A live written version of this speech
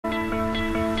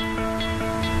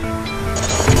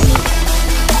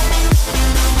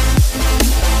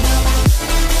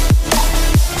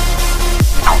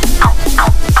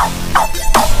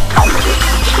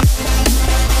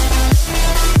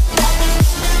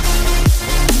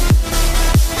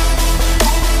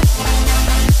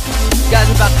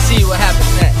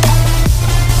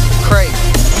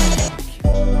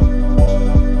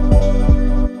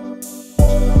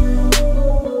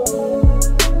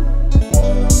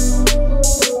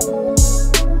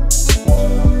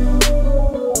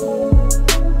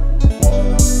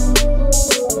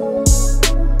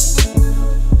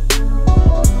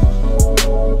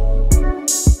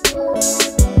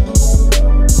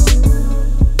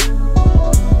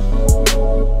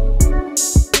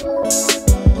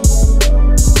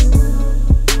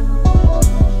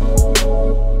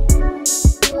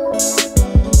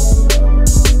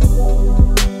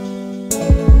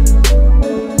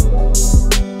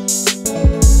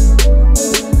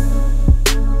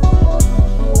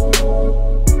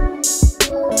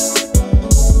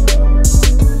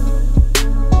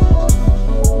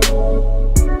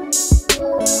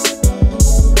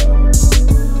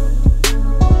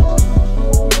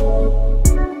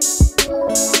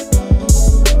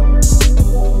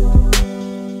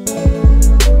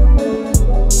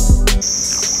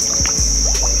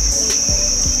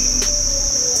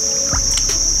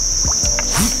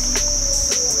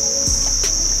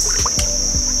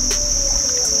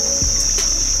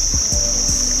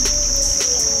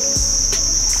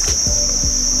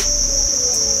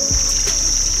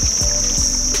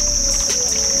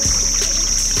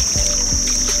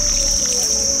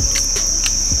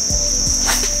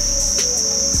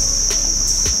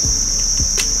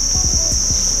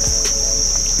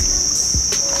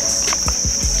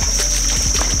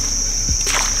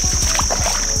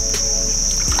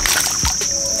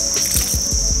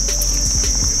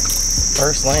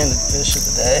First landed fish of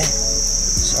the day,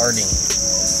 sardine.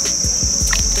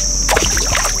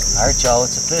 All right, y'all,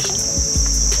 it's official.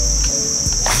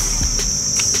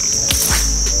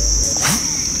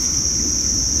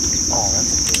 Oh,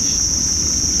 that's a fish.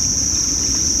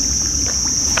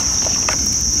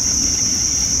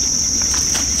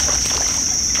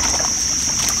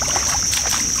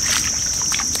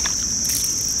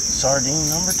 Sardine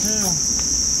number 2.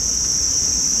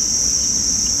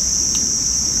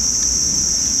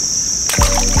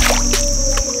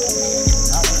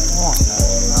 Not what you want, though.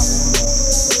 Not what you want.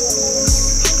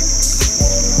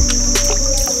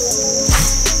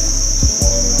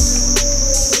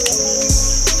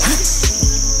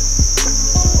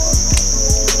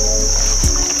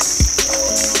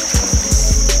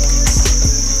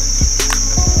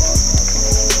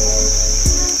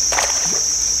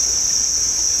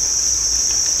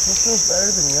 This feels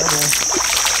better than the other one.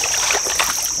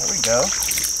 There we go.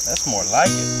 That's more like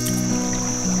it.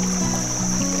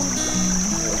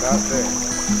 Yeah, not there.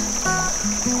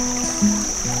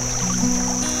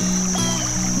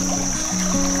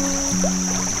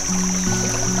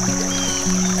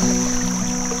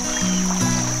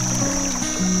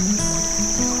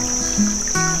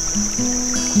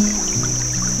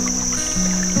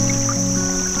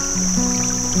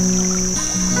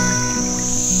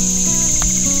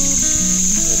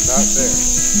 Not there.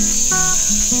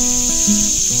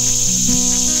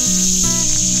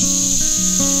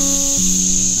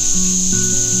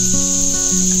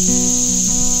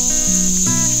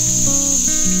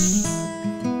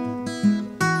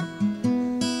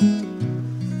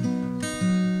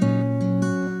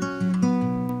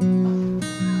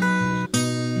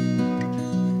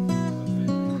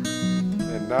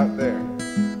 And not there.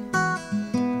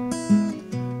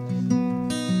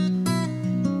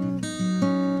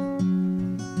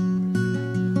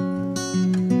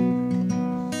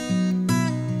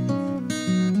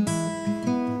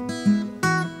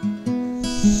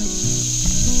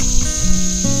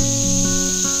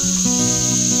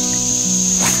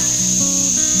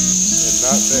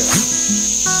 Not there.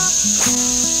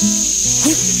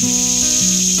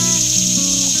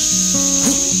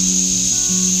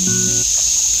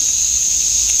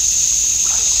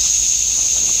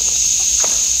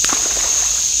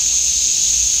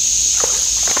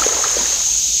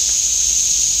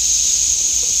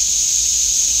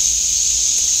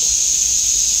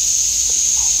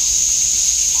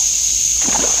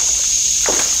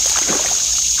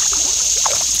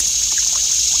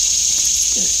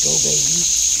 Let's go, baby.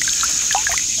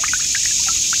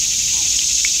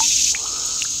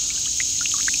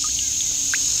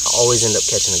 I always end up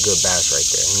catching a good bass right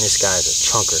there, and this guy's a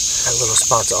chunker. That little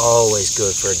spot's always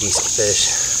good for a decent fish.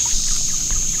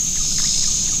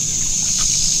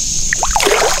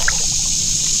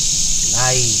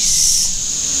 Nice.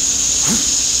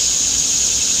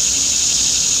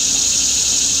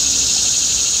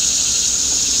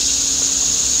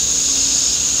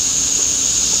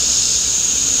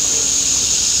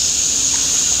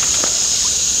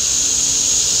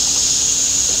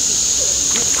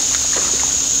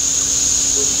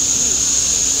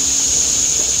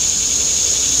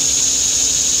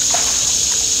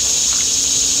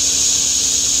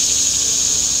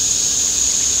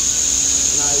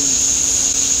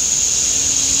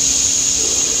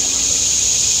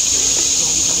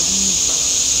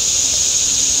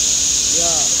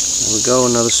 There we go,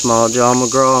 another small jaw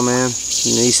McGraw, man. And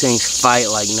these things fight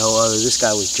like no other. This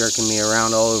guy was jerking me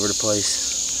around all over the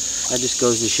place. That just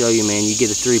goes to show you, man, you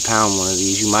get a 3-pound one of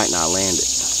these, you might not land it.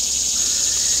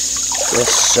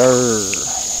 Yes, sir.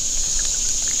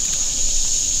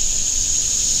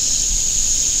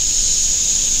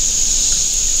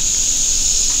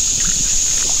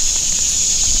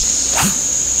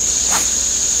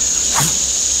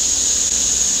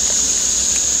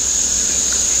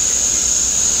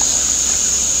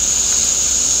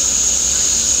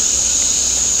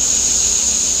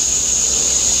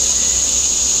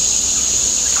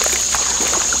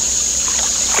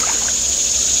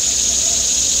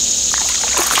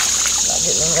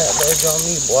 Getting that ledge on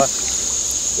me, boy.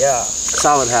 Yeah,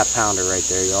 solid half-pounder right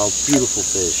there, y'all. Beautiful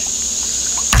fish.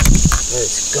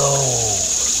 Let's go.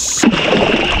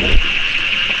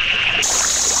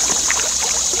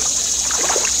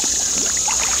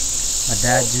 My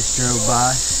dad just drove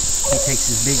by. He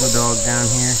takes his beagle dog down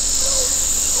here.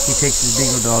 He takes his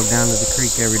beagle dog down to the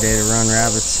creek every day to run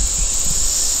rabbits.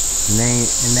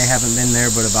 And they haven't been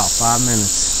there but about 5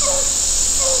 minutes.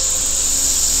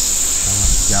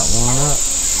 Got one up.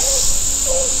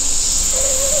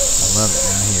 I love it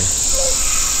down here.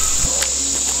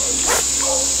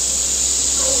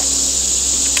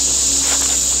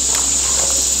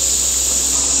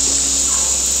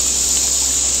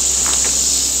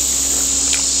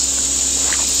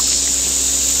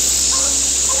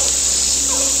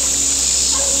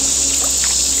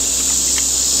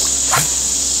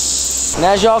 And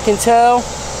as y'all can tell,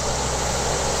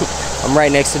 I'm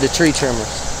right next to the tree trimmers.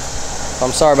 So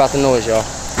I'm sorry about the noise, y'all.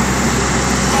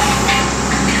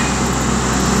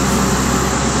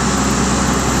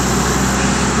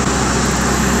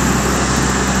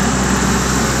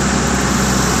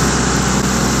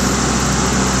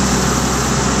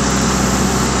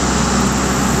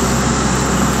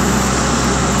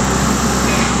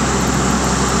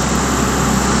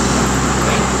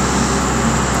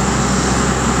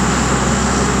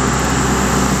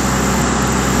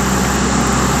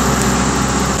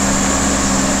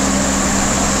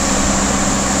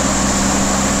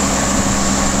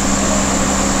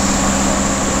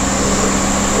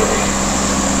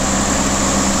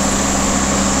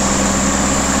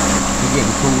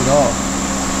 Getting cooled off.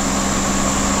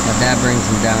 My dad brings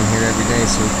him down here every day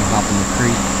so he can hop in the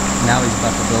creek. Now he's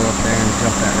about to go up there and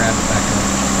jump that rabbit back up.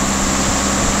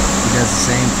 He does the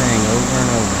same thing over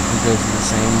and over. He goes to the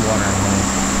same watering hole.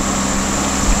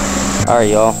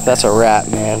 Alright y'all, that's a wrap,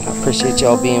 man. I appreciate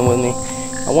y'all being with me.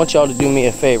 I want y'all to do me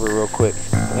a favor real quick.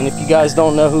 And if you guys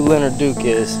don't know who Leonard Duke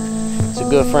is, he's a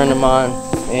good friend of mine.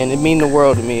 And it'd mean the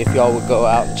world to me if y'all would go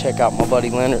out and check out my buddy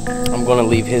Leonard. I'm gonna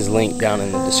leave his link down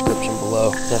in the description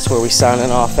below. That's where we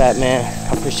signing off at, man.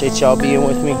 I appreciate y'all being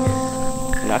with me.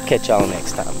 And I'll catch y'all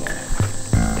next time,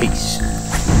 man. Peace.